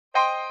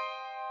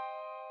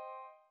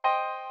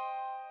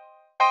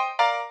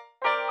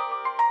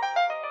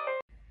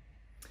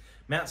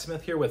Matt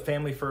Smith here with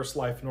Family First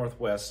Life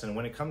Northwest, and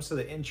when it comes to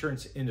the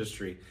insurance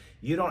industry,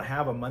 you don't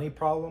have a money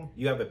problem,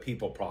 you have a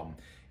people problem.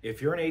 If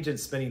you're an agent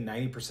spending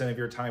 90% of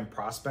your time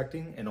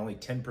prospecting and only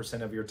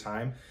 10% of your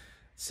time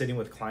sitting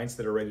with clients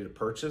that are ready to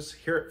purchase,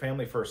 here at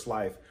Family First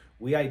Life,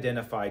 we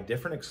identify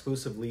different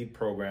exclusive lead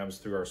programs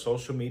through our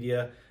social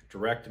media,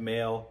 direct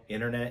mail,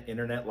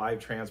 internet live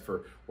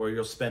transfer, where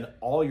you'll spend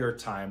all your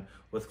time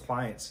with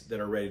clients that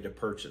are ready to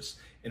purchase.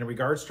 In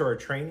regards to our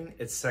training,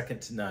 it's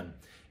second to none.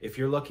 If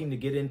you're looking to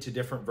get into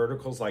different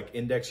verticals like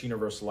index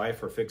universal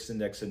life or fixed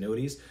index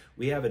annuities,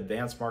 we have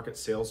advanced market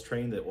sales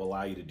training that will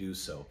allow you to do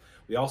so.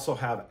 We also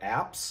have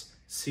apps,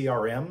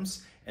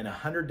 CRMs, and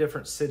 100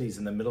 different cities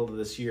in the middle of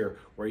this year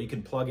where you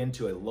can plug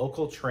into a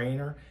local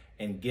trainer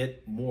and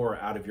get more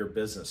out of your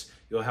business.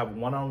 You'll have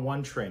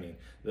one-on-one training.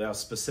 You'll have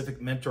specific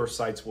mentor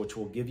sites which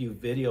will give you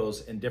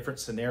videos and different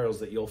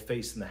scenarios that you'll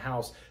face in the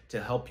house to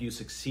help you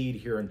succeed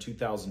here in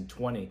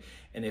 2020.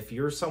 And if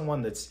you're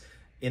someone that's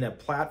in a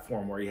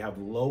platform where you have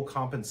low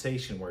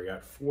compensation, where you're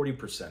at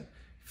 40%,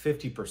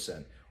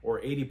 50%, or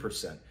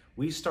 80%,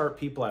 we start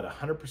people at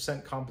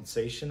 100%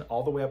 compensation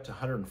all the way up to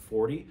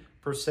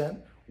 140%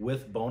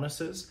 with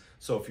bonuses.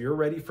 So if you're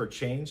ready for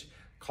change,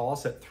 call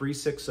us at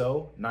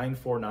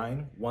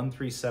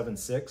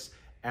 360-949-1376,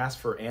 ask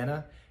for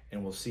Anna,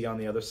 and we'll see you on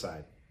the other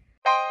side.